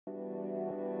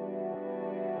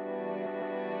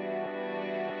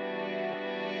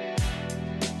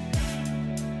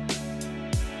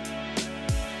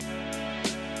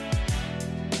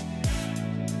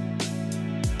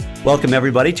Welcome,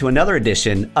 everybody, to another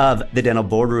edition of the Dental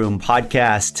Boardroom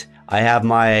Podcast. I have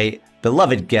my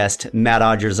beloved guest, Matt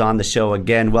Odgers, on the show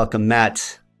again. Welcome,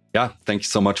 Matt. Yeah, thank you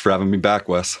so much for having me back,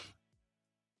 Wes.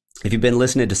 If you've been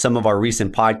listening to some of our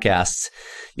recent podcasts,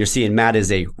 you're seeing Matt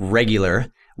is a regular.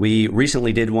 We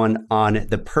recently did one on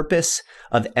the purpose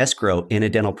of escrow in a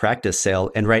dental practice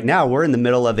sale. And right now, we're in the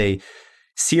middle of a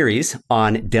series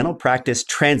on dental practice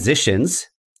transitions.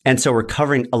 And so we're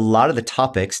covering a lot of the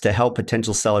topics to help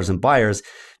potential sellers and buyers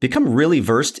become really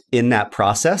versed in that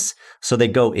process so they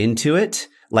go into it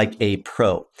like a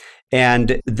pro.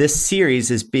 And this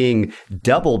series is being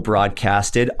double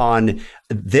broadcasted on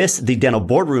the Dental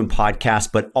Boardroom Podcast,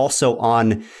 but also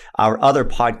on our other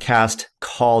podcast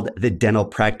called the Dental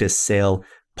Practice Sale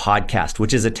Podcast,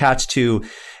 which is attached to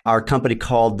our company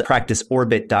called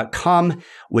PracticeOrbit.com,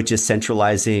 which is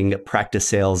centralizing practice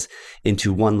sales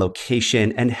into one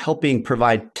location and helping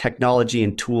provide technology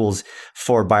and tools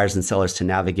for buyers and sellers to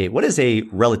navigate what is a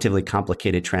relatively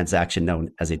complicated transaction known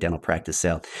as a dental practice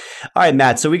sale. All right,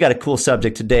 Matt, so we got a cool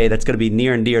subject today that's going to be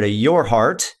near and dear to your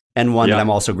heart and one that I'm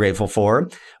also grateful for,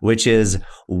 which is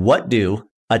what do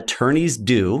attorneys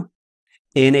do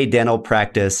in a dental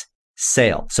practice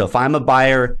sale? So if I'm a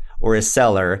buyer or a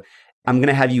seller, I'm going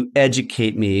to have you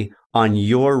educate me on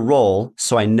your role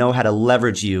so I know how to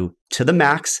leverage you to the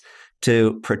max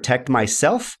to protect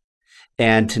myself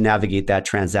and to navigate that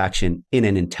transaction in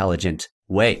an intelligent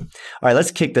way. All right,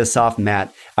 let's kick this off,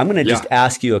 Matt. I'm going to just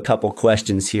ask you a couple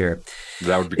questions here.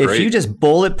 That would be great. If you just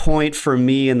bullet point for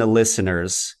me and the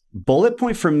listeners,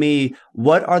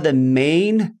 what are the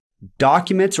main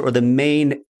documents or the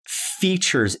main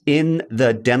features in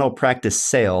the dental practice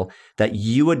sale that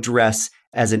you address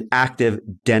as an active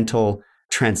dental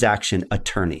transaction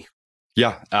attorney?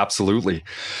 Yeah, absolutely.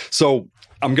 So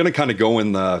I'm going to kind of go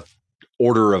in the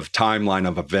order of timeline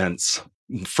of events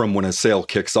from when a sale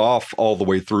kicks off all the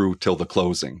way through till the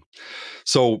closing.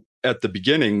 So at the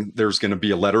beginning, there's going to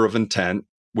be a letter of intent,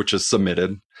 which is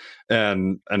submitted,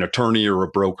 and an attorney or a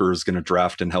broker is going to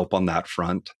draft and help on that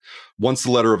front. Once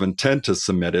the letter of intent is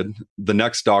submitted, the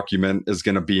next document is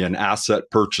going to be an asset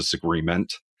purchase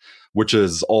agreement, which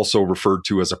is also referred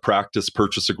to as a practice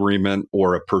purchase agreement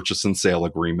or a purchase and sale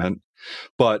agreement.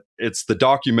 But it's the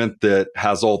document that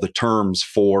has all the terms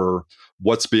for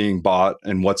what's being bought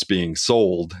and what's being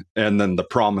sold, and then the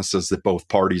promises that both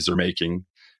parties are making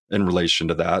in relation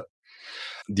to that.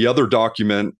 The other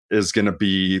document is going to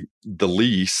be the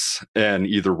lease and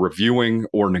either reviewing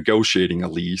or negotiating a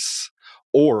lease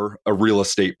or a real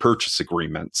estate purchase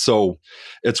agreement. So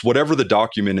it's whatever the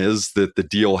document is that the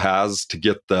deal has to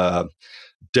get the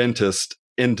dentist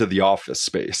into the office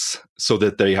space so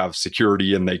that they have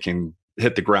security and they can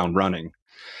hit the ground running.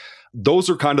 Those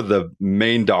are kind of the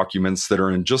main documents that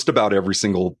are in just about every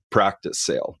single practice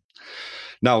sale.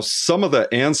 Now, some of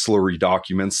the ancillary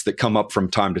documents that come up from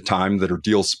time to time that are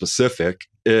deal specific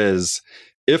is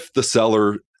if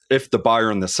the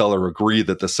buyer and the seller agree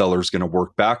that the seller is going to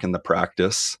work back in the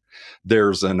practice,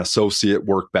 there's an associate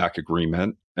work back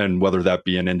agreement, and whether that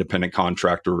be an independent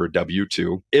contractor or a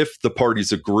W-2. If the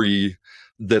parties agree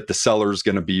that the seller is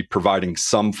going to be providing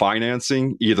some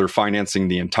financing, either financing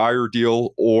the entire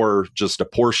deal or just a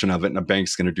portion of it, and a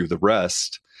bank's going to do the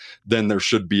rest, then there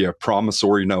should be a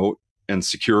promissory note and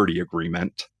security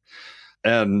agreement.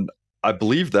 And I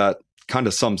believe that kind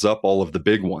of sums up all of the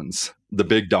big ones, the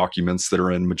big documents that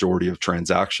are in majority of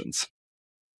transactions.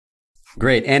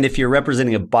 Great. And if you're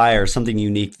representing a buyer, something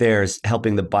unique there is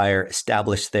helping the buyer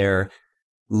establish their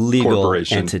legal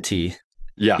entity.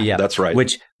 Yeah, that's right.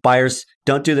 Which buyers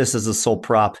don't do this as a sole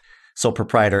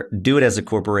proprietor. Do it as a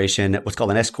corporation, what's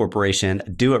called an S corporation.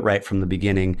 Do it right from the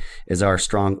beginning is our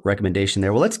strong recommendation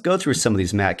there. Well, let's go through some of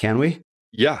these, Matt, can we?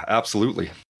 Yeah, absolutely.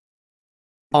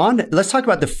 Let's talk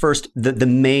about the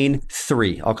main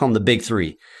three. I'll call them the big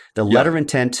three. The letter of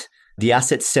intent, the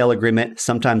asset sale agreement.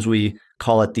 Sometimes we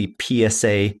call it the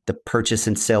PSA. The purchase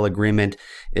and sale agreement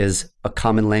is a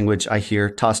common language I hear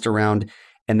tossed around.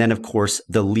 And then, of course,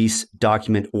 the lease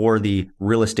document or the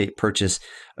real estate purchase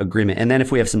agreement. And then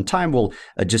if we have some time, we'll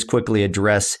just quickly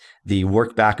address the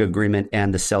work back agreement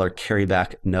and the seller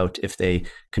carryback note if they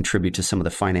contribute to some of the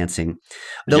financing.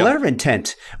 The letter of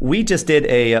intent, we did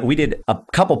a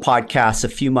couple podcasts a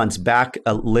few months back.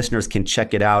 Listeners can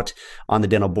check it out on the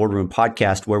Dental Boardroom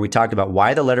Podcast, where we talked about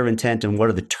why the letter of intent and what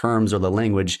are the terms or the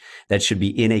language that should be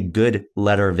in a good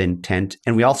letter of intent.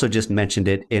 And we also just mentioned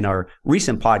it in our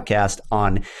recent podcast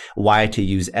on why to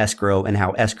use escrow and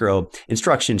how escrow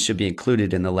instructions should be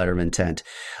included in the letter of intent.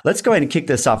 Let's go ahead and kick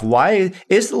this off. Why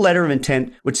is the letter of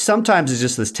intent, which sometimes is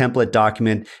just this template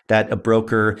document that a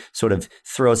broker sort of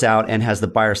throws out and has the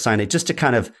buyer sign it just to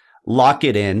kind of lock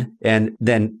it in. And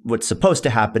then what's supposed to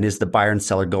happen is the buyer and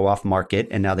seller go off market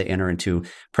and now they enter into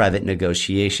private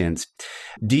negotiations.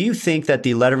 Do you think that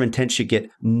the letter of intent should get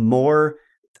more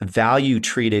value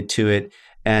treated to it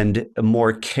and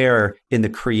more care in the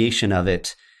creation of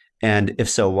it? And if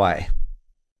so, why?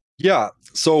 Yeah.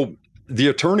 So the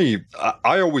attorney,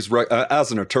 I always,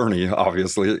 as an attorney,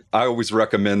 obviously, I always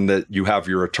recommend that you have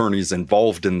your attorneys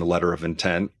involved in the letter of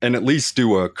intent and at least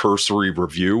do a cursory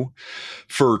review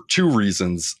for two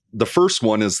reasons. The first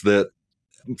one is that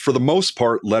for the most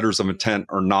part, letters of intent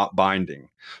are not binding,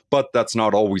 but that's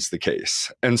not always the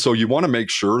case. And so you want to make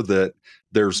sure that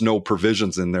there's no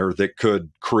provisions in there that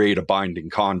could create a binding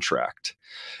contract.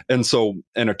 And so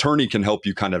an attorney can help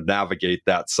you kind of navigate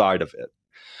that side of it.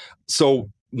 So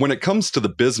when it comes to the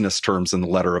business terms in the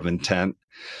letter of intent,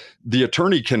 the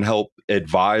attorney can help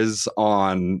advise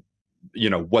on,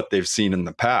 what they've seen in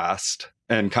the past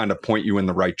and kind of point you in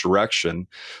the right direction.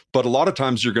 But a lot of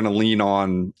times you're going to lean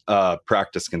on a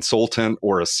practice consultant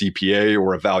or a CPA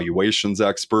or a valuations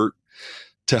expert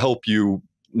to help you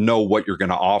know what you're going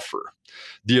to offer.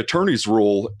 The attorney's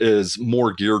role is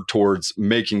more geared towards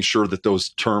making sure that those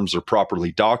terms are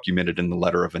properly documented in the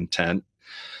letter of intent,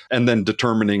 and then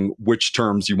determining which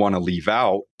terms you want to leave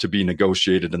out to be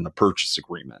negotiated in the purchase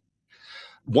agreement.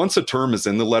 Once a term is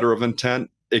in the letter of intent,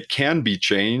 it can be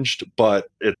changed, but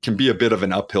it can be a bit of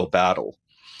an uphill battle.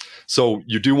 So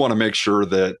you do want to make sure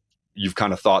that you've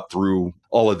kind of thought through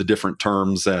all of the different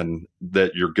terms and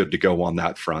that you're good to go on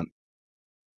that front.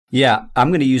 Yeah,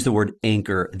 I'm going to use the word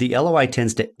anchor. The LOI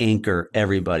tends to anchor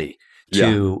everybody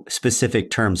to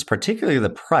specific terms, particularly the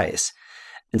price.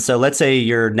 And so let's say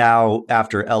you're now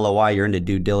after LOI, you're into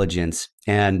due diligence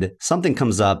and something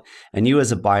comes up and you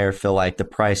as a buyer feel like the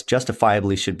price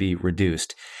justifiably should be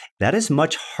reduced. That is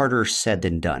much harder said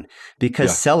than done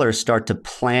because sellers start to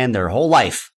plan their whole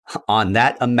life on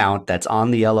that amount that's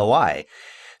on the LOI.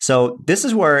 So this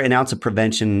is where an ounce of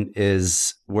prevention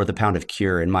is worth a pound of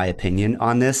cure, in my opinion,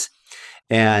 on this.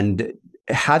 And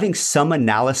having some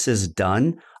analysis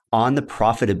done on the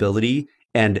profitability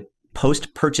and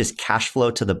post-purchase cash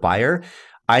flow to the buyer,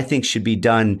 I think should be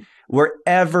done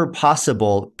wherever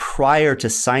possible prior to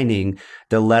signing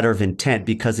the letter of intent,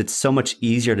 because it's so much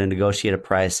easier to negotiate a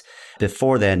price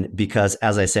before then, because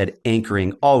as I said,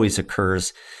 anchoring always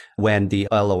occurs when the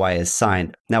LOI is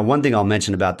signed. Now, one thing I'll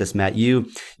mention about this, Matt,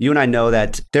 you and I know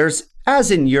that there's,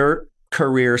 as in your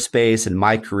career space and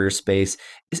my career space,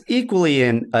 is equally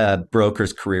in a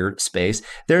broker's career space.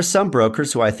 There's some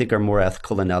brokers who I think are more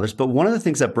ethical than others, but one of the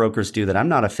things that brokers do that I'm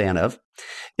not a fan of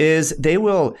is they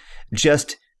will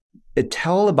just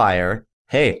tell the buyer,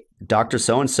 hey, Dr.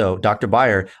 So-and-so, Dr.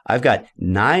 Buyer, I've got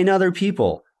 9 other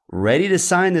people ready to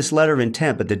sign this letter of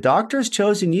intent, but the doctor has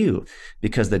chosen you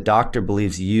because the doctor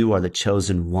believes you are the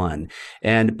chosen one.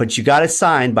 But you got to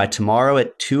sign by tomorrow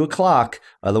at 2:00.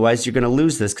 Otherwise, you're going to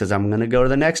lose this because I'm going to go to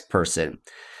the next person.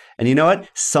 And you know what?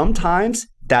 Sometimes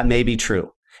that may be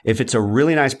true. If it's a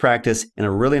really nice practice in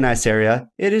a really nice area,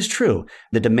 it is true.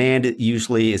 The demand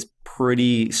usually is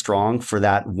pretty strong for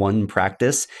that one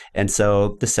practice. And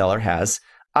so the seller has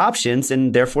options,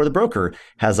 and therefore the broker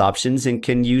has options and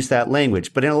can use that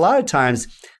language. But in a lot of times,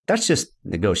 that's just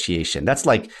negotiation. That's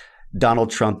like Donald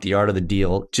Trump, the art of the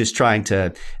deal, just trying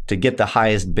to get the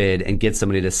highest bid and get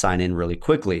somebody to sign in really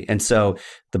quickly. And so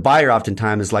the buyer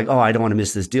oftentimes is like, oh, I don't want to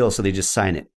miss this deal. So they just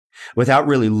sign it without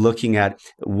really looking at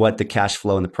what the cash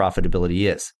flow and the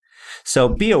profitability is. So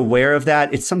be aware of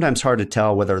that. It's sometimes hard to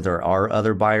tell whether there are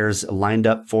other buyers lined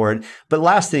up for it. But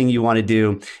last thing you want to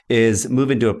do is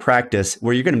move into a practice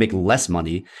where you're going to make less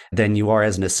money than you are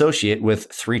as an associate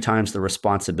with 3 times the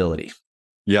responsibility.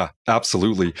 Yeah,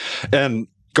 absolutely. And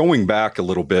going back a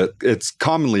little bit, it's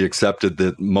commonly accepted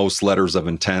that most letters of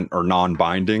intent are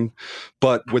non-binding.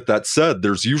 But with that said,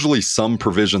 there's usually some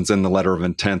provisions in the letter of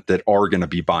intent that are going to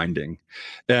be binding.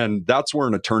 And that's where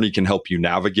an attorney can help you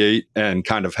navigate and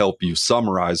kind of help you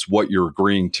summarize what you're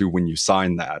agreeing to when you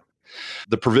sign that.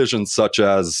 The provisions such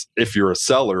as if you're a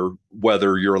seller,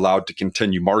 whether you're allowed to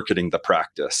continue marketing the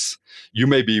practice, you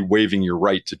may be waiving your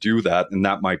right to do that, and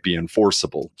that might be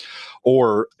enforceable.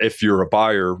 Or if you're a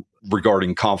buyer,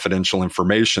 regarding confidential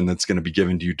information that's going to be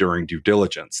given to you during due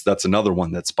diligence. That's another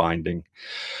one that's binding.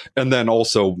 And then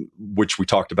also, which we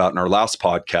talked about in our last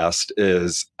podcast,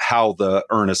 is how the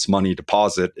earnest money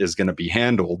deposit is going to be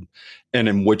handled and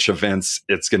in which events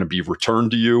it's going to be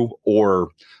returned to you or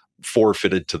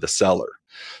forfeited to the seller.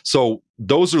 So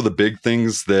those are the big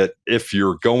things that if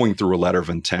you're going through a letter of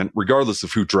intent, regardless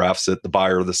of who drafts it, the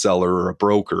buyer, the seller, or a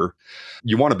broker,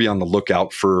 you want to be on the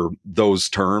lookout for those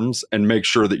terms and make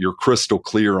sure that you're crystal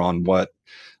clear on what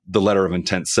the letter of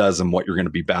intent says and what you're going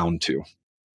to be bound to.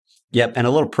 Yep. And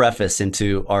a little preface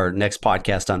into our next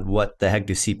podcast on what the heck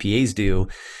do CPAs do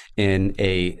in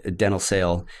a dental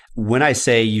sale. When I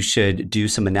say you should do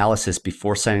some analysis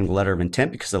before signing the letter of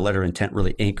intent, because the letter of intent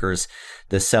really anchors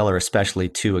the seller, especially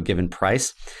to a given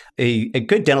price, a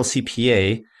good dental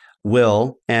CPA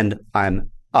will, and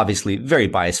I'm obviously very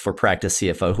biased for Practice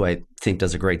CFO, who I think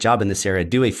does a great job in this area,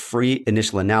 do a free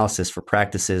initial analysis for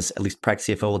practices. At least Practice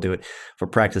CFO will do it for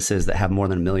practices that have more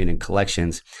than $1 million in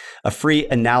collections. A free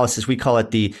analysis, we call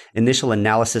it the initial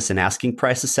analysis and asking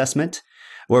price assessment,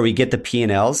 where we get the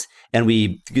P&Ls and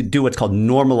we do what's called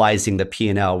normalizing the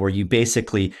P&L, where you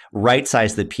basically right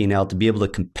size the P&L to be able to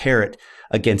compare it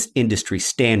against industry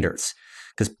standards.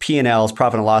 Because P&Ls,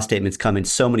 profit and loss statements, come in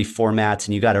so many formats,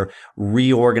 and you got to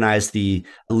reorganize the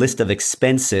list of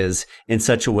expenses in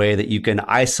such a way that you can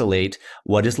isolate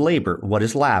what is labor, what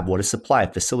is lab, what is supply,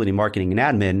 facility, marketing, and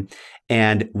admin,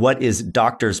 and what is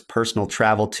doctor's personal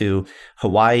travel to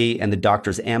Hawaii and the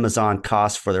doctor's Amazon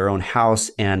costs for their own house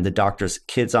and the doctor's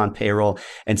kids on payroll,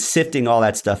 and sifting all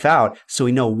that stuff out so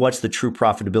we know what's the true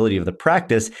profitability of the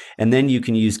practice. And then you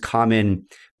can use common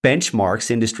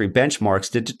benchmarks, industry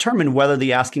benchmarks, to determine whether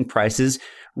the asking price is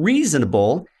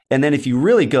reasonable. And then if you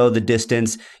really go the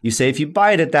distance, you say, if you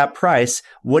buy it at that price,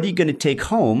 what are you going to take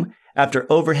home after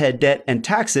overhead, debt, and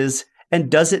taxes?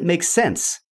 And does it make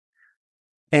sense?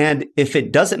 And if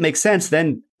it doesn't make sense,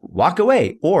 then walk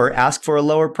away or ask for a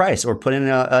lower price or put in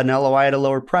an LOI at a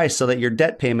lower price so that your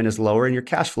debt payment is lower and your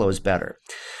cash flow is better.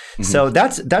 Mm-hmm. So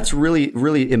that's really,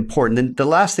 really important. And the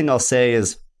last thing I'll say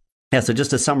is, so just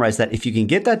to summarize that, if you can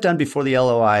get that done before the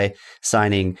LOI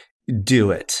signing,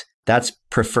 do it. That's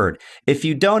preferred. If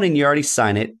you don't and you already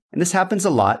sign it, and this happens a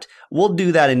lot, we'll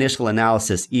do that initial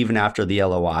analysis even after the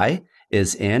LOI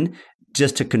is in,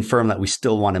 just to confirm that we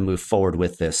still want to move forward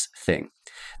with this thing.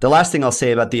 The last thing I'll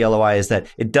say about the LOI is that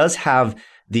it does have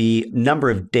the number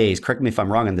of days, correct me if I'm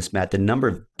wrong on this, Matt, the number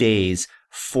of days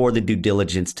for the due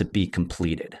diligence to be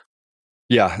completed.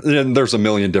 Yeah, and there's a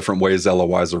million different ways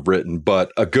LOIs are written,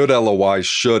 but a good LOI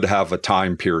should have a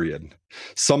time period.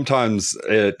 Sometimes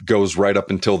it goes right up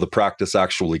until the practice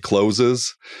actually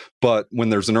closes, but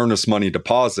when there's an earnest money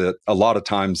deposit, a lot of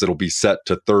times it'll be set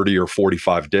to 30 or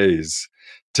 45 days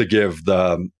to give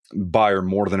the buyer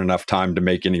more than enough time to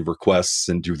make any requests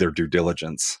and do their due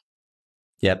diligence.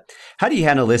 Yep. How do you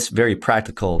handle this very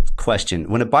practical question?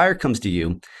 When a buyer comes to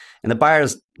you and the buyer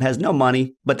has no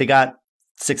money, but they got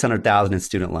 $600,000 in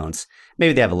student loans.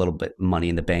 Maybe they have a little bit of money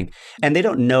in the bank and they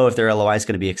don't know if their LOI is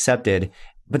going to be accepted,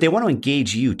 but they want to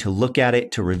engage you to look at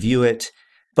it, to review it,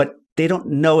 but they don't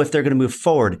know if they're going to move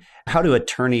forward. How do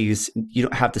attorneys, you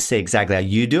don't have to say exactly how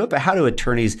you do it, but how do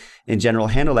attorneys in general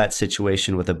handle that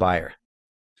situation with a buyer?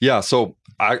 Yeah, so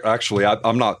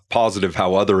I'm not positive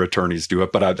how other attorneys do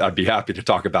it, but I'd be happy to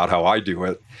talk about how I do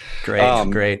it.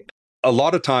 Great. A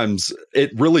lot of times it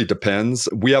really depends.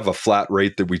 We have a flat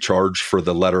rate that we charge for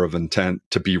the letter of intent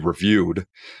to be reviewed,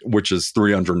 which is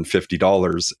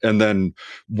 $350. And then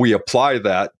we apply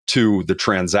that to the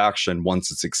transaction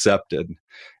once it's accepted.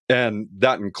 And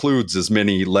that includes as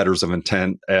many letters of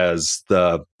intent as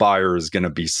the buyer is going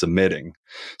to be submitting.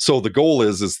 So the goal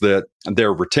is that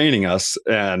they're retaining us.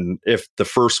 And if the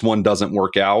first one doesn't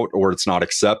work out or it's not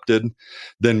accepted,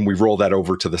 then we roll that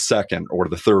over to the second or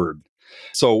the third.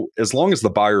 So as long as the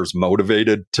buyer is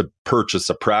motivated to purchase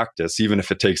a practice, even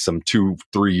if it takes them 2-3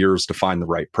 years to find the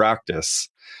right practice,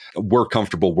 we're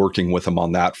comfortable working with them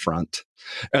on that front.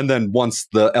 And then once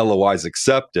the LOI is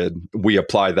accepted, we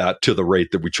apply that to the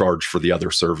rate that we charge for the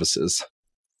other services.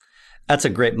 That's a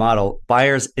great model.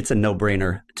 Buyers, it's a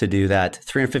no-brainer to do that.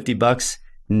 $350,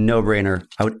 no-brainer.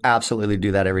 I would absolutely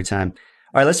do that every time.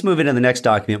 All right, let's move into the next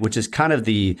document, which is kind of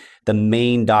the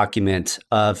main document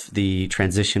of the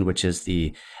transition, which is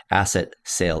the asset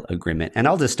sale agreement. And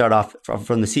I'll just start off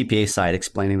from the CPA side,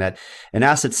 explaining that an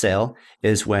asset sale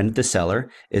is when the seller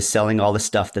is selling all the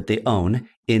stuff that they own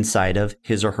inside of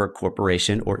his or her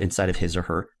corporation or inside of his or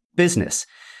her business.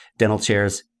 Dental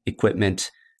chairs, equipment,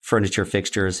 furniture,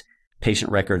 fixtures,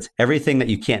 patient records, everything that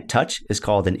you can't touch is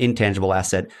called an intangible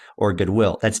asset or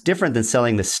goodwill. That's different than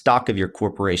selling the stock of your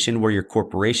corporation, where your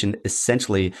corporation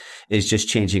essentially is just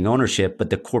changing ownership,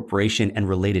 but the corporation and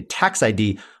related tax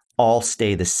ID all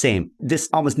stay the same. This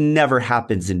almost never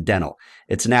happens in dental.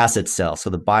 It's an asset sale. So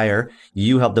the buyer,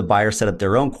 you help the buyer set up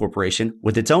their own corporation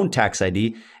with its own tax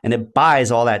ID, and it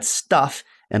buys all that stuff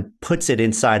and puts it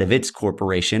inside of its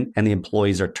corporation, and the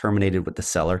employees are terminated with the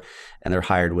seller and they're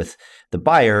hired with the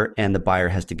buyer, and the buyer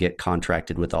has to get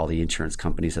contracted with all the insurance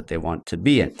companies that they want to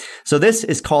be in. So this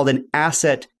is called an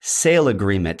asset sale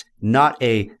agreement, not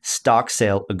a stock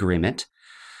sale agreement.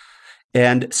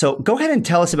 And so go ahead and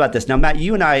tell us about this. Now, Matt,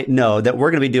 you and I know that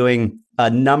we're going to be doing a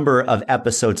number of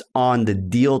episodes on the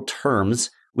deal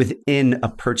terms within a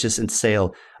purchase and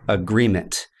sale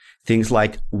agreement. Things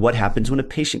like what happens when a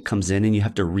patient comes in and you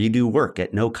have to redo work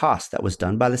at no cost that was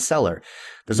done by the seller.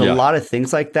 There's a lot of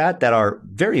things like that are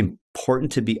very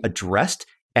important to be addressed,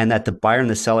 and that the buyer and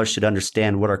the seller should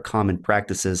understand what are common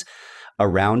practices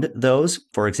around those.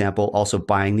 For example, also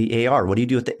buying the AR. What do you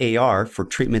do with the AR for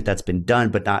treatment that's been done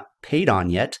but not paid on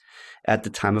yet at the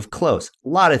time of close? A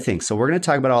lot of things. So we're going to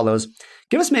talk about all those.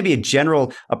 Give us maybe a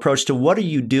general approach to what are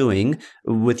you doing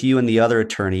with you and the other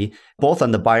attorney, both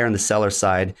on the buyer and the seller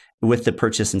side, with the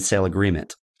purchase and sale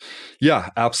agreement. Yeah,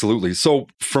 absolutely. So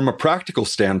from a practical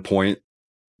standpoint,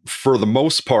 for the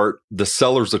most part, the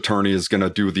seller's attorney is going to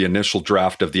do the initial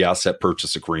draft of the asset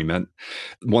purchase agreement.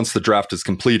 Once the draft is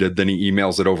completed, then he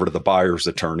emails it over to the buyer's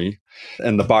attorney,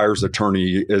 and the buyer's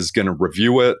attorney is going to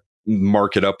review it,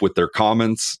 mark it up with their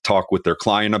comments, talk with their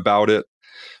client about it,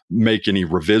 make any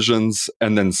revisions,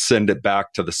 and then send it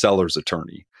back to the seller's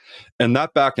attorney. And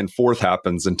that back and forth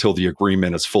happens until the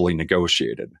agreement is fully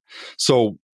negotiated.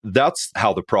 So that's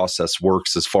how the process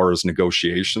works as far as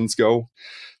negotiations go.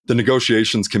 The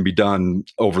negotiations can be done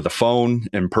over the phone,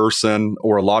 in person,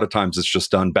 or a lot of times it's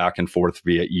just done back and forth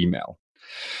via email.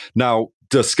 Now,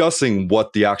 discussing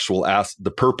what the actual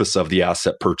the purpose of the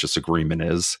asset purchase agreement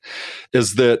is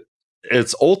that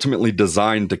it's ultimately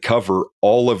designed to cover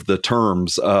all of the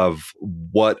terms of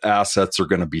what assets are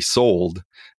going to be sold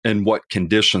and what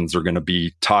conditions are going to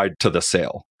be tied to the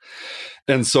sale.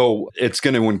 And so it's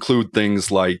going to include things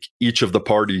like each of the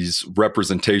parties'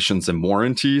 representations and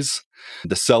warranties.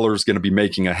 The seller is going to be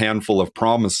making a handful of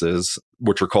promises,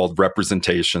 which are called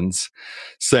representations,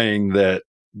 saying that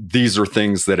these are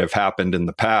things that have happened in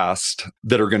the past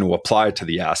that are going to apply to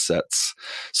the assets.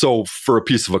 So for a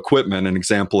piece of equipment, an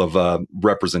example of a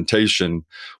representation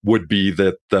would be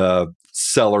that the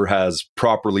seller has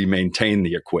properly maintained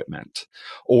the equipment,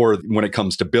 or when it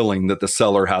comes to billing, that the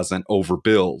seller hasn't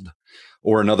overbilled.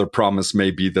 Or another promise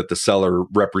may be that the seller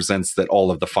represents that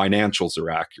all of the financials are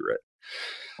accurate.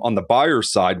 On the buyer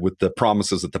side, with the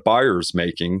promises that the buyer is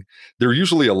making, there are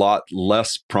usually a lot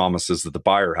less promises that the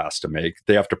buyer has to make.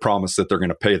 They have to promise that they're going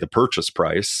to pay the purchase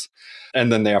price.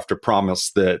 And then they have to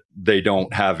promise that they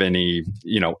don't have any,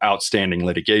 outstanding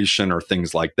litigation or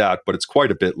things like that, but it's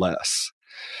quite a bit less.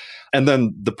 And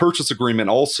then the purchase agreement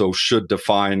also should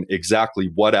define exactly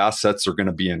what assets are going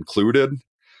to be included,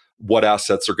 what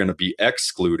assets are going to be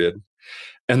excluded,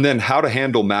 and then how to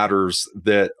handle matters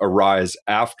that arise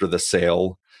after the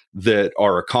sale that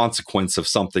are a consequence of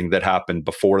something that happened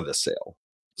before the sale.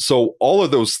 So all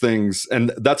of those things,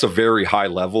 and that's a very high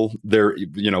level there,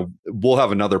 we'll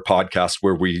have another podcast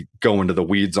where we go into the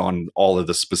weeds on all of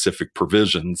the specific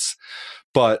provisions.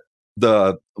 But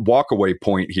the walkaway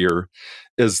point here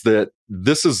is that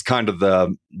this is kind of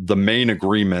the main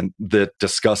agreement that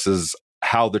discusses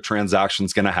how the transaction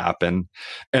is going to happen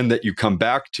and that you come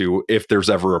back to if there's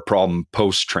ever a problem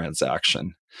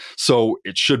post-transaction. So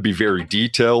it should be very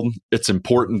detailed. It's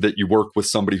important that you work with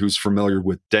somebody who's familiar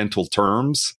with dental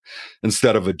terms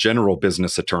instead of a general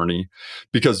business attorney,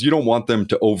 because you don't want them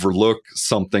to overlook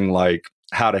something like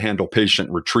how to handle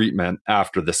patient retreatment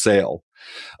after the sale.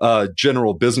 A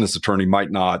general business attorney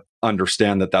might not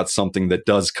understand that that's something that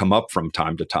does come up from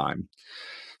time to time.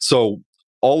 So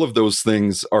all of those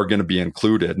things are going to be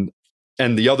included.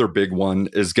 And the other big one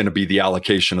is going to be the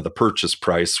allocation of the purchase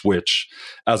price, which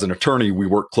as an attorney, we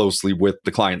work closely with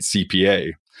the client's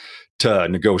CPA to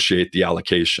negotiate the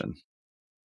allocation.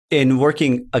 In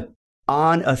working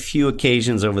on a few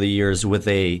occasions over the years with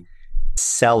a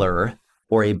seller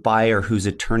or a buyer whose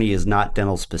attorney is not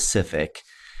dental specific,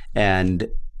 and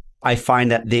I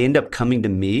find that they end up coming to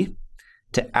me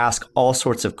to ask all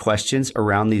sorts of questions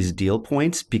around these deal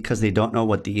points because they don't know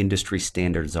what the industry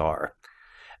standards are,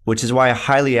 which is why I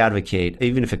highly advocate,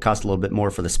 even if it costs a little bit more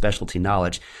for the specialty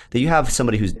knowledge, that you have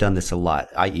somebody who's done this a lot,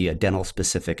 i.e. a dental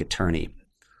specific attorney.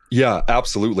 Yeah,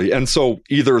 absolutely. And so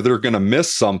either they're going to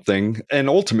miss something, and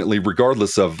ultimately,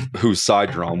 regardless of whose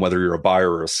side you're on, whether you're a buyer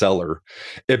or a seller,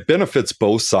 it benefits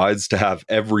both sides to have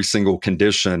every single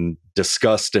condition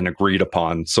discussed and agreed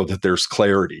upon so that there's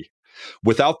clarity.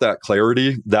 Without that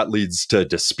clarity, that leads to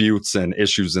disputes and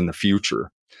issues in the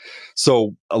future.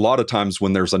 So a lot of times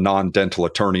when there's a non-dental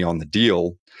attorney on the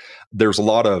deal, there's a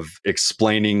lot of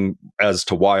explaining as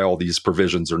to why all these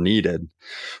provisions are needed.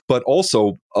 But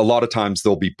also, a lot of times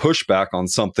there'll be pushback on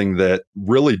something that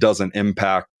really doesn't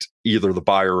impact either the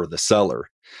buyer or the seller,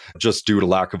 just due to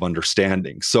lack of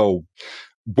understanding. So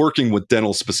working with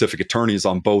dental specific attorneys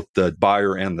on both the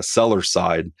buyer and the seller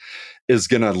side is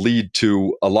going to lead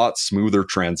to a lot smoother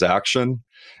transaction.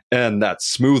 And that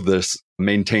smoothness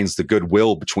maintains the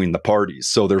goodwill between the parties.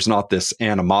 So there's not this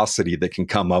animosity that can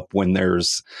come up when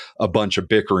there's a bunch of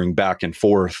bickering back and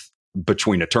forth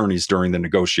between attorneys during the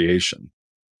negotiation.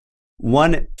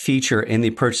 One feature in the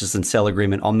purchase and sale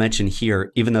agreement I'll mention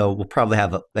here, even though we'll probably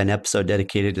have an episode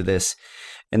dedicated to this,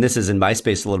 and this is in my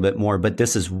space a little bit more, but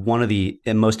this is one of the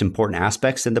most important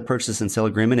aspects in the purchase and sale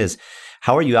agreement is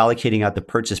how are you allocating out the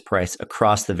purchase price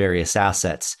across the various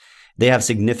assets? They have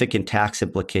significant tax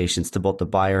implications to both the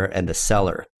buyer and the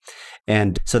seller.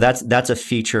 And so that's a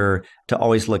feature to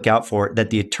always look out for, that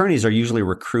the attorneys are usually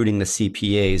recruiting the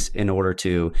CPAs in order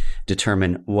to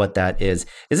determine what that is.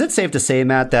 Is it safe to say,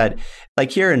 Matt, that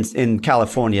like here in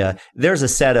California, there's a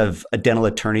set of dental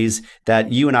attorneys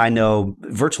that you and I know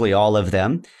virtually all of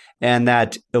them, and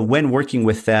that when working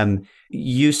with them,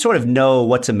 you sort of know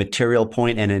what's a material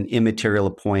point and an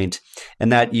immaterial point,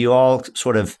 and that you all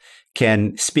sort of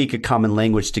can speak a common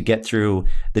language to get through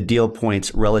the deal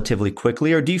points relatively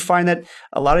quickly? Or do you find that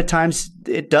a lot of times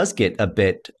it does get a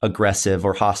bit aggressive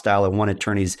or hostile and one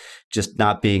attorney's just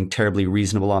not being terribly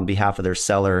reasonable on behalf of their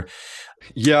seller?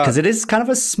 Yeah. Because it is kind of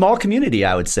a small community,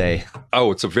 I would say.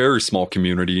 Oh, it's a very small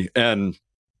community. And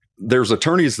there's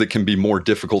attorneys that can be more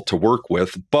difficult to work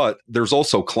with, but there's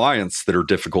also clients that are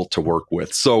difficult to work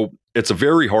with. So it's a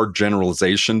very hard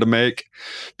generalization to make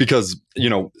because,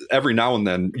 every now and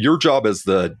then your job as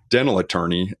the dental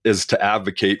attorney is to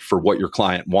advocate for what your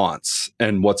client wants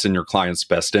and what's in your client's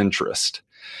best interest.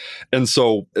 And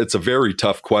so it's a very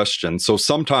tough question. So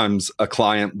sometimes a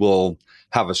client will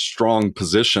have a strong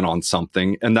position on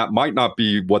something, and that might not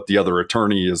be what the other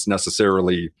attorney is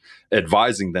necessarily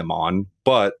advising them on,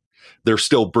 but they're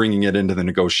still bringing it into the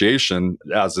negotiation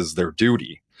as is their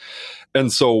duty.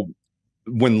 And so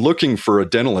when looking for a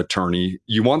dental attorney,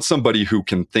 you want somebody who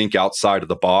can think outside of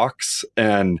the box.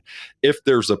 And if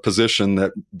there's a position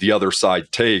that the other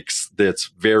side takes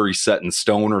that's very set in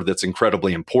stone or that's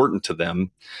incredibly important to them,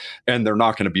 and they're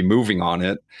not going to be moving on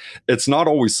it, it's not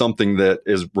always something that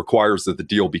requires that the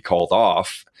deal be called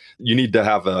off. You need to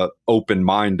have an open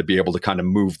mind to be able to kind of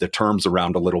move the terms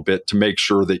around a little bit to make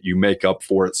sure that you make up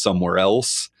for it somewhere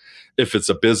else if it's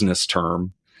a business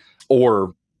term,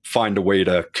 or find a way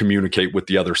to communicate with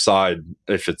the other side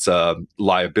if it's a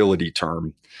liability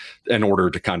term in order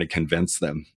to kind of convince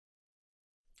them.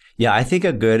 Yeah, I think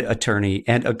a good attorney,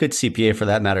 and a good CPA for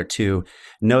that matter too,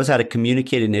 knows how to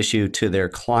communicate an issue to their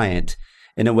client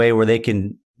in a way where they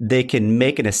can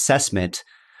make an assessment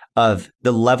of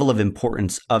the level of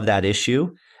importance of that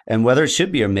issue and whether it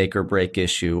should be a make or break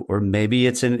issue, or maybe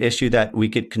it's an issue that we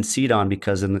could concede on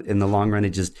because in the long run, it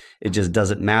just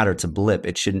doesn't matter. It's a blip.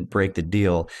 It shouldn't break the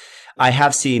deal. I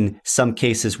have seen some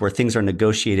cases where things are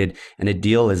negotiated and a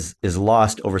deal is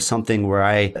lost over something where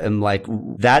I am like,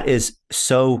 that is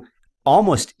so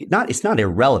it's not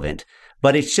irrelevant,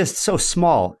 but it's just so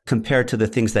small compared to the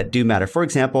things that do matter. For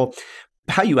example,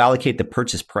 how you allocate the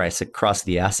purchase price across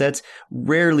the assets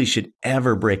rarely should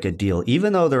ever break a deal,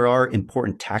 even though there are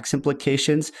important tax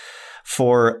implications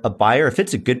for a buyer. If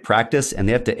it's a good practice and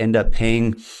they have to end up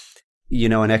paying,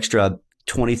 an extra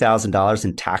 $20,000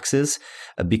 in taxes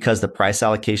because the price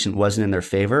allocation wasn't in their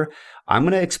favor, I'm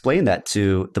going to explain that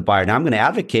to the buyer. Now I'm going to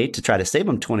advocate to try to save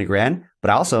them 20 grand, but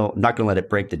I also am not going to let it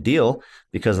break the deal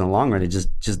because in the long run, it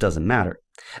just doesn't matter.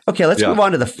 Okay, let's move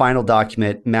on to the final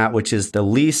document, Matt, which is the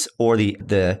lease or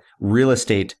the real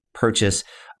estate purchase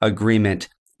agreement.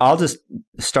 I'll just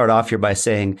start off here by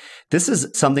saying this is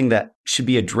something that should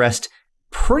be addressed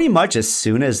pretty much as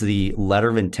soon as the letter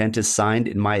of intent is signed,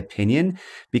 in my opinion,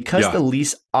 because the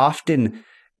lease often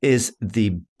is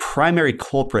the primary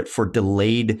culprit for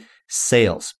delayed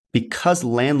sales. Because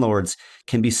landlords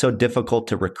can be so difficult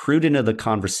to recruit into the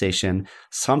conversation,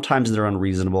 sometimes they're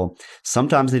unreasonable.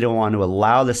 Sometimes they don't want to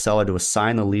allow the seller to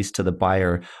assign the lease to the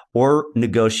buyer or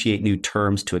negotiate new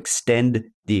terms to extend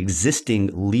the existing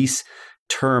lease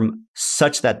term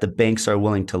such that the banks are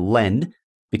willing to lend,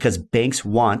 because banks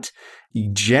want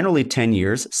generally 10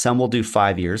 years, some will do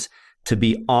 5 years, to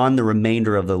be on the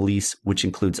remainder of the lease, which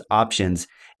includes options.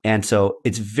 And so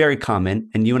it's very common,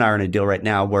 and you and I are in a deal right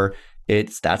now where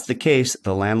that's the case.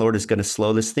 The landlord is going to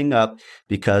slow this thing up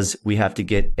because we have to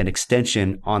get an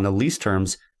extension on the lease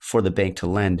terms for the bank to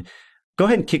lend. Go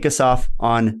ahead and kick us off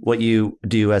on what you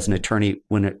do as an attorney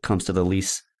when it comes to the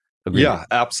lease agreement. Yeah,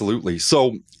 absolutely.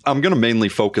 So I'm going to mainly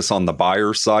focus on the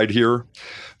buyer side here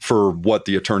for what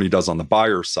the attorney does on the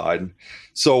buyer side.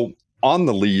 So on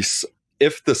the lease,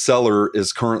 if the seller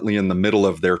is currently in the middle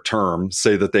of their term,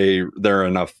 say that they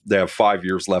have 5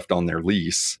 years left on their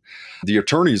lease, the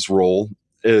attorney's role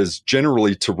is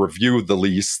generally to review the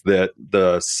lease that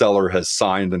the seller has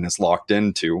signed and is locked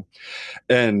into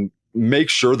and make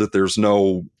sure that there's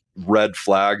no red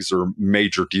flags or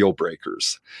major deal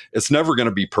breakers. It's never going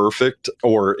to be perfect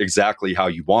or exactly how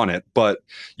you want it, but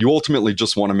you ultimately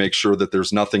just want to make sure that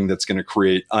there's nothing that's going to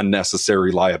create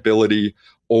unnecessary liability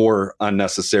or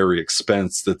unnecessary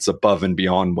expense that's above and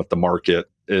beyond what the market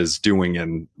is doing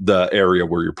in the area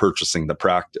where you're purchasing the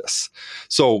practice.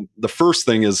 So the first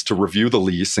thing is to review the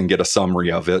lease and get a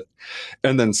summary of it.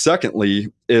 And then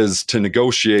secondly is to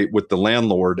negotiate with the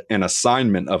landlord an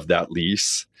assignment of that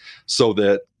lease so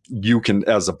that you can,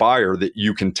 as a buyer, that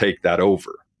you can take that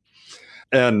over.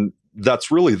 And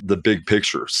that's really the big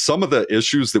picture. Some of the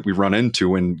issues that we run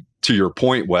into, and to your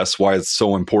point, Wes, why it's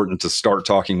so important to start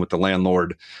talking with the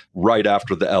landlord right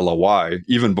after the LOI,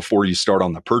 even before you start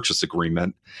on the purchase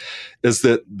agreement, is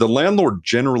that the landlord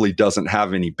generally doesn't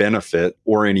have any benefit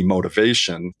or any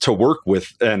motivation to work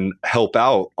with and help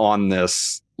out on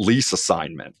this lease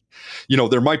assignment. You know,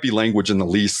 there might be language in the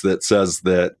lease that says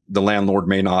that the landlord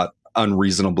may not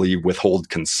unreasonably withhold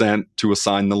consent to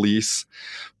assign the lease,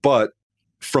 but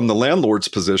from the landlord's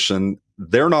position,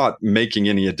 they're not making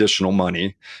any additional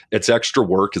money. It's extra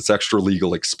work, it's extra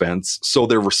legal expense. So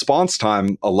their response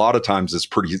time a lot of times is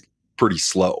pretty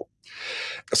slow.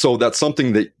 So that's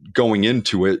something that going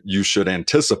into it, you should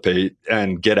anticipate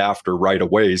and get after right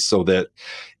away so that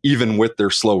even with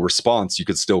their slow response, you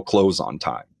could still close on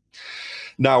time.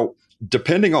 Now,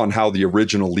 depending on how the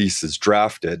original lease is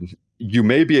drafted, you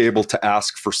may be able to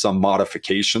ask for some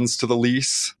modifications to the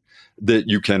lease that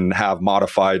you can have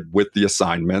modified with the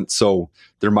assignment. So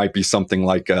there might be something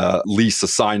like a lease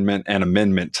assignment and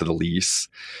amendment to the lease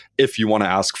if you want to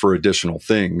ask for additional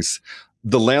things.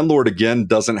 The landlord, again,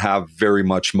 doesn't have very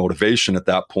much motivation at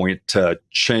that point to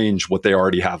change what they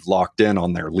already have locked in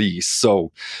on their lease.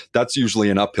 So that's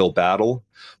usually an uphill battle.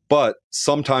 But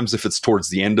sometimes if it's towards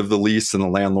the end of the lease and the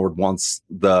landlord wants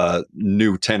the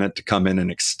new tenant to come in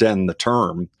and extend the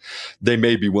term, they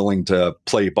may be willing to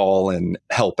play ball and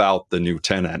help out the new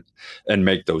tenant and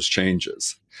make those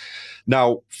changes.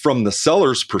 Now, from the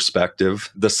seller's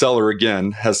perspective, the seller,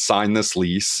 again, has signed this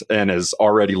lease and is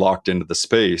already locked into the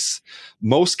space.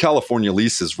 Most California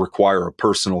leases require a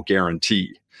personal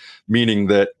guarantee, meaning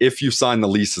that if you sign the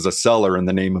lease as a seller in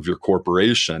the name of your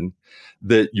corporation,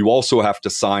 that you also have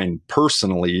to sign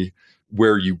personally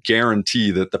where you guarantee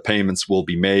that the payments will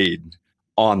be made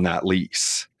on that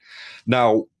lease.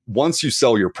 Now, once you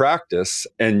sell your practice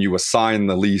and you assign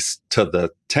the lease to the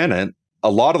tenant,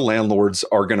 a lot of landlords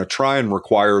are going to try and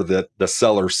require that the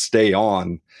seller stay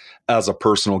on as a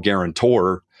personal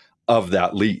guarantor of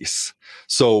that lease.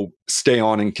 So stay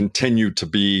on and continue to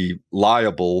be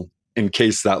liable in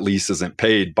case that lease isn't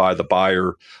paid by the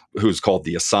buyer who's called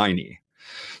the assignee.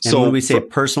 And when we say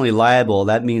personally liable,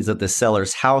 that means that the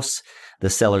seller's house, the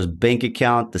seller's bank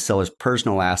account, the seller's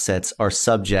personal assets are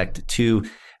subject to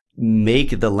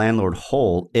make the landlord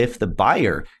whole if the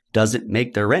buyer doesn't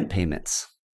make their rent payments.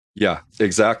 Yeah,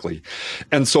 exactly.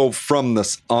 And so from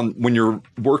this, when you're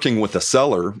working with a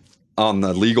seller on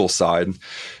the legal side,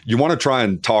 you want to try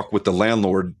and talk with the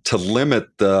landlord to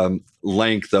limit the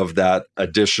length of that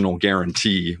additional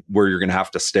guarantee where you're going to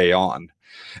have to stay on.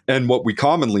 And what we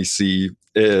commonly see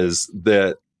is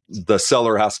that the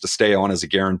seller has to stay on as a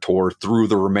guarantor through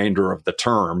the remainder of the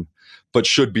term, but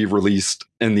should be released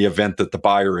in the event that the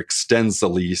buyer extends the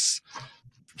lease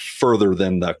further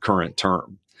than the current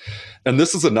term. And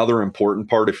this is another important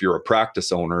part if you're a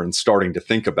practice owner and starting to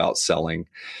think about selling,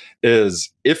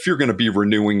 is if you're going to be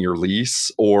renewing your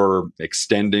lease or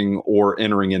extending or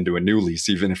entering into a new lease,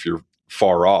 even if you're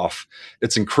far off,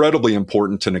 it's incredibly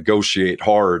important to negotiate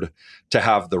hard to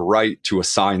have the right to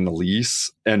assign the lease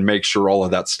and make sure all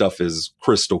of that stuff is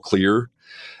crystal clear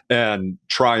and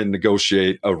try and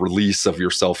negotiate a release of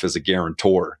yourself as a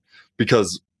guarantor.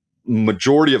 Because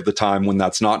majority of the time when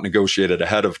that's not negotiated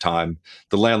ahead of time,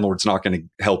 the landlord's not going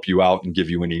to help you out and give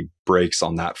you any breaks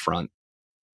on that front.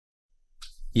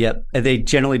 Yep. And they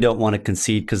generally don't want to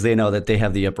concede because they know that they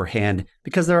have the upper hand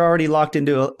because they're already locked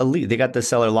into a lease. They got the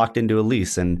seller locked into a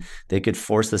lease and they could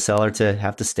force the seller to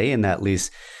have to stay in that lease.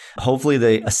 Hopefully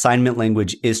the assignment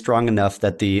language is strong enough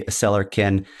that the seller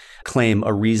can claim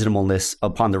a reasonableness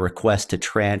upon the request to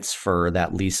transfer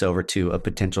that lease over to a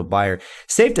potential buyer.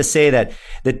 Safe to say that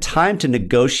the time to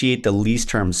negotiate the lease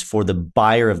terms for the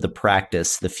buyer of the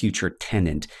practice, the future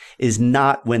tenant, is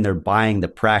not when they're buying the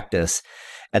practice.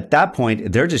 At that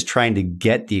point, they're just trying to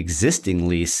get the existing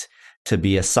lease to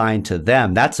be assigned to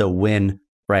them. That's a win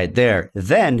right there.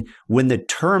 Then when the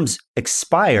terms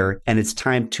expire and it's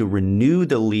time to renew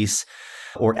the lease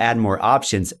or add more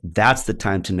options, that's the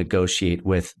time to negotiate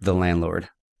with the landlord.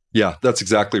 Yeah, that's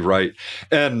exactly right.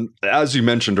 And as you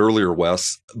mentioned earlier,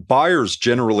 Wes, buyers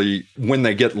generally, when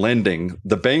they get lending,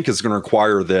 the bank is going to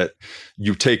require that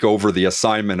you take over the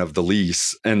assignment of the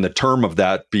lease and the term of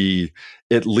that be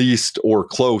at least or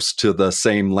close to the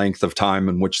same length of time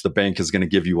in which the bank is going to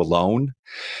give you a loan.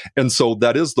 And so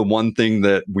that is the one thing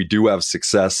that we do have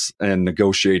success in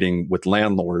negotiating with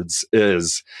landlords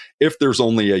is if there's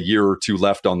only a year or two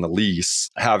left on the lease,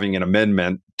 having an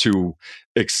amendment to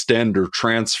extend or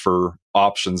transfer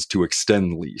options to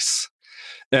extend the lease.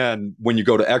 And when you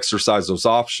go to exercise those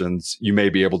options, you may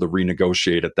be able to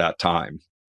renegotiate at that time.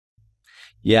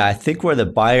 Yeah, I think where the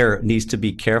buyer needs to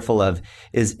be careful of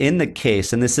is in the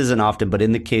case, and this isn't often, but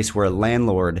in the case where a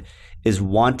landlord is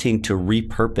wanting to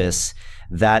repurpose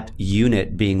that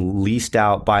unit being leased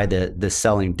out by the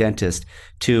selling dentist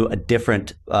to a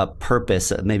different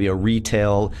purpose, maybe a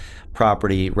retail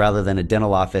property rather than a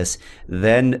dental office,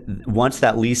 then once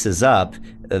that lease is up,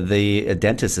 the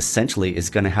dentist essentially is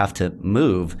going to have to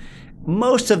move.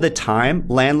 Most of the time,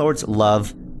 landlords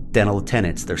love dental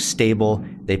tenants. They're stable,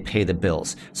 they pay the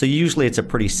bills. So usually it's a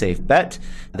pretty safe bet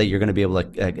that you're going to be able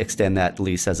to extend that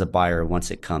lease as a buyer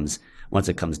once it comes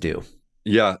due.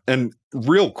 Yeah. And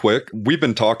real quick, we've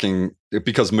been talking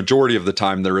because majority of the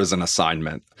time there is an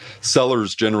assignment.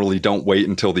 Sellers generally don't wait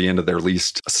until the end of their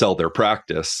lease to sell their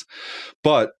practice,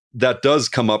 but that does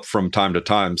come up from time to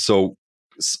time. So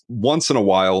once in a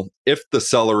while, if the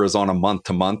seller is on a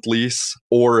month-to-month lease,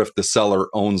 or if the seller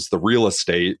owns the real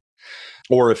estate,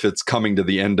 or if it's coming to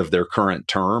the end of their current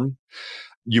term,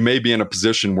 you may be in a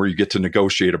position where you get to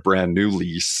negotiate a brand new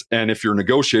lease. And if you're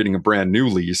negotiating a brand new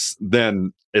lease,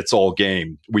 then it's all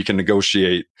game. We can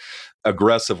negotiate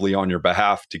aggressively on your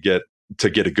behalf to get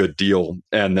a good deal.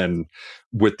 And then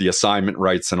with the assignment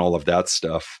rights and all of that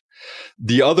stuff.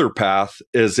 The other path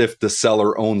is if the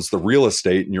seller owns the real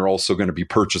estate and you're also going to be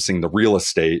purchasing the real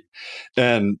estate.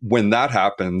 And when that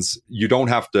happens, you're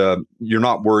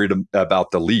not worried about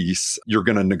the lease. You're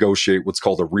going to negotiate what's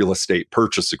called a real estate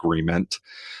purchase agreement.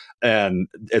 And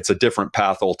it's a different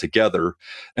path altogether.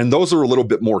 And those are a little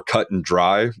bit more cut and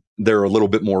dry. They're a little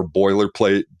bit more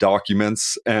boilerplate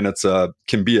documents, and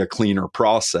can be a cleaner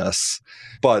process.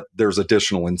 But there's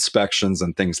additional inspections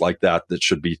and things like that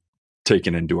should be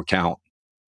taken into account.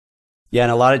 Yeah,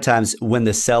 and a lot of times when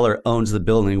the seller owns the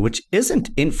building, which isn't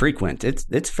infrequent,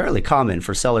 it's fairly common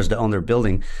for sellers to own their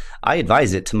building. I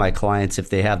advise it to my clients if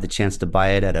they have the chance to buy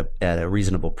it at a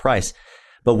reasonable price.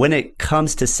 But when it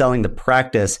comes to selling the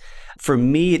practice, for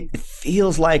me, it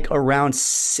feels like around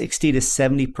 60 to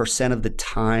 70% of the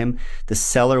time, the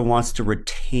seller wants to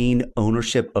retain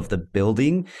ownership of the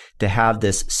building to have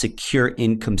this secure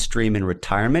income stream in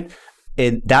retirement.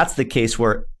 And that's the case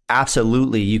where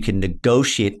absolutely you can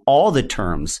negotiate all the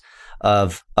terms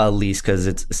of a lease because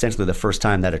it's essentially the first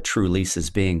time that a true lease is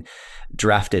being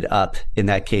drafted up in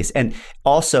that case. And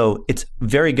also, it's a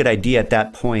very good idea at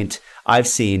that point, I've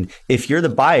seen, if you're the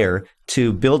buyer,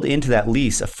 to build into that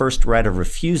lease a first right of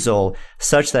refusal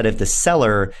such that if the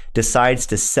seller decides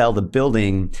to sell the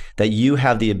building, that you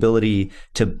have the ability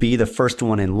to be the first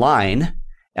one in line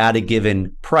at a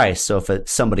given price. So if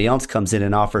somebody else comes in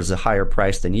and offers a higher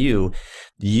price than you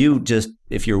just,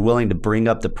 if you're willing to bring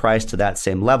up the price to that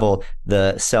same level,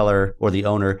 the seller or the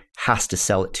owner has to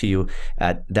sell it to you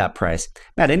at that price.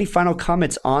 Matt, any final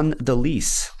comments on the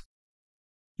lease?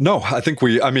 No, I think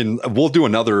we'll do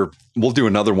another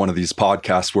one of these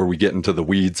podcasts where we get into the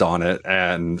weeds on it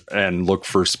and look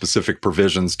for specific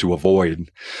provisions to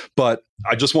avoid. But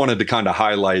I just wanted to kind of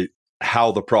highlight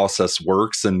how the process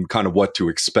works and kind of what to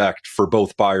expect for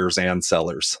both buyers and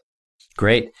sellers.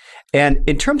 Great. And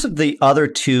in terms of the other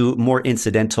two more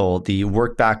incidental, the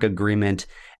workback agreement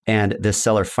and the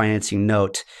seller financing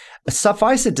note,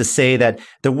 suffice it to say that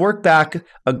the workback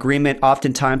agreement,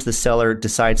 oftentimes the seller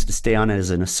decides to stay on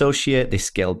as an associate, they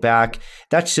scale back.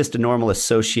 That's just a normal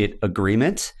associate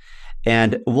agreement.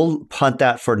 And we'll punt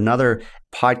that for another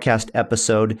podcast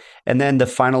episode. And then the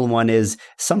final one is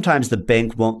sometimes the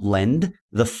bank won't lend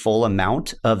the full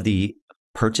amount of the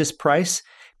purchase price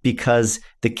because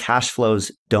the cash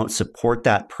flows don't support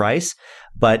that price.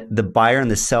 But the buyer and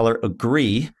the seller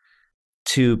agree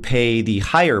to pay the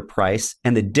higher price,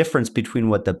 and the difference between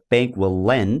what the bank will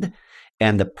lend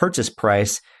and the purchase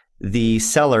price, the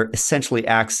seller essentially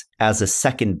acts as a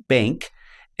second bank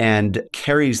and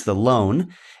carries the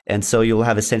loan. And so you'll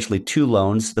have essentially two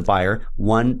loans, the buyer,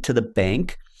 one to the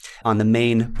bank on the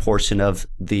main portion of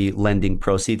the lending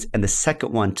proceeds, and the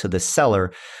second one to the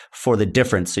seller for the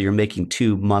difference. So you're making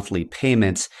 2 monthly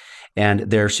payments, and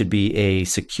there should be a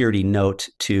security note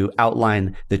to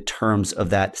outline the terms of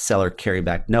that seller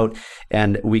carryback note.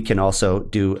 And we can also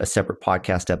do a separate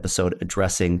podcast episode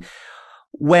addressing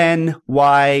when,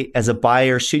 why, as a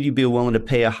buyer, should you be willing to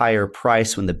pay a higher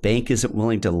price when the bank isn't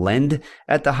willing to lend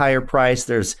at the higher price?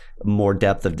 There's more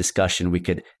depth of discussion we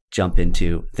could jump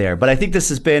into there. But I think this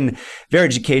has been very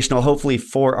educational, hopefully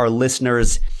for our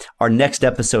listeners. Our next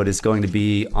episode is going to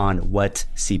be on what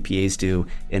CPAs do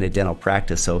in a dental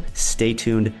practice. So stay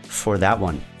tuned for that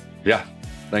one. Yeah.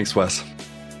 Thanks, Wes.